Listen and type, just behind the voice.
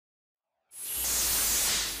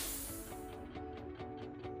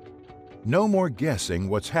No more guessing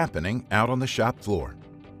what's happening out on the shop floor.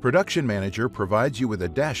 Production Manager provides you with a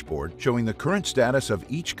dashboard showing the current status of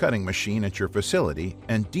each cutting machine at your facility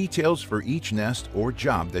and details for each nest or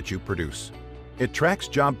job that you produce. It tracks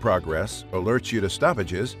job progress, alerts you to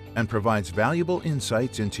stoppages, and provides valuable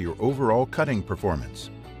insights into your overall cutting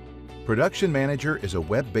performance. Production Manager is a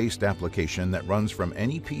web-based application that runs from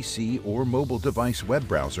any PC or mobile device web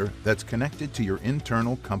browser that's connected to your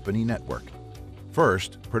internal company network.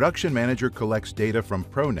 First, Production Manager collects data from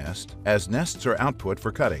ProNest as nests are output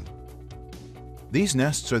for cutting. These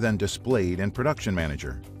nests are then displayed in Production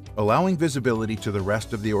Manager, allowing visibility to the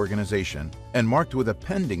rest of the organization and marked with a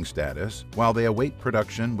pending status while they await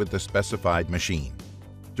production with the specified machine.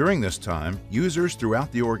 During this time, users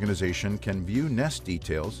throughout the organization can view nest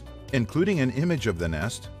details, including an image of the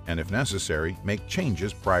nest, and if necessary, make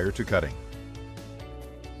changes prior to cutting.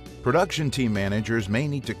 Production team managers may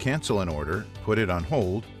need to cancel an order, put it on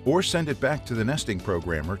hold, or send it back to the nesting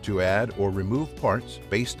programmer to add or remove parts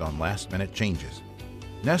based on last-minute changes.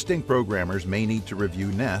 Nesting programmers may need to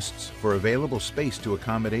review nests for available space to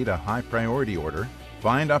accommodate a high-priority order,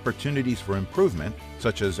 find opportunities for improvement,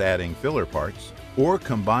 such as adding filler parts, or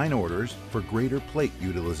combine orders for greater plate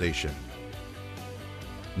utilization.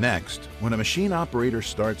 Next, when a machine operator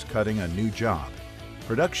starts cutting a new job,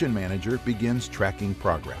 Production Manager begins tracking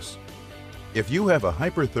progress. If you have a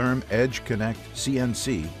Hypertherm Edge Connect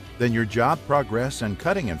CNC, then your job progress and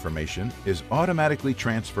cutting information is automatically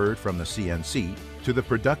transferred from the CNC to the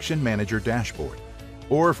Production Manager dashboard.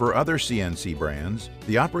 Or for other CNC brands,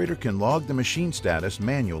 the operator can log the machine status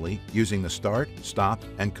manually using the Start, Stop,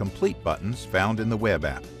 and Complete buttons found in the web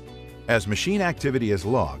app. As machine activity is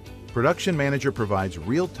logged, Production Manager provides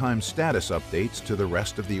real-time status updates to the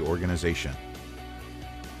rest of the organization.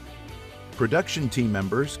 Production team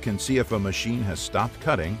members can see if a machine has stopped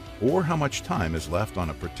cutting or how much time is left on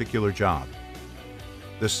a particular job.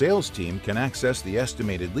 The sales team can access the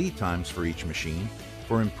estimated lead times for each machine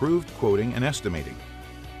for improved quoting and estimating.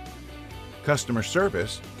 Customer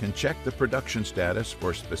service can check the production status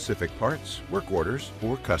for specific parts, work orders,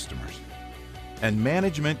 or customers. And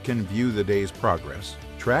management can view the day's progress,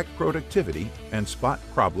 track productivity, and spot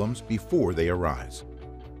problems before they arise.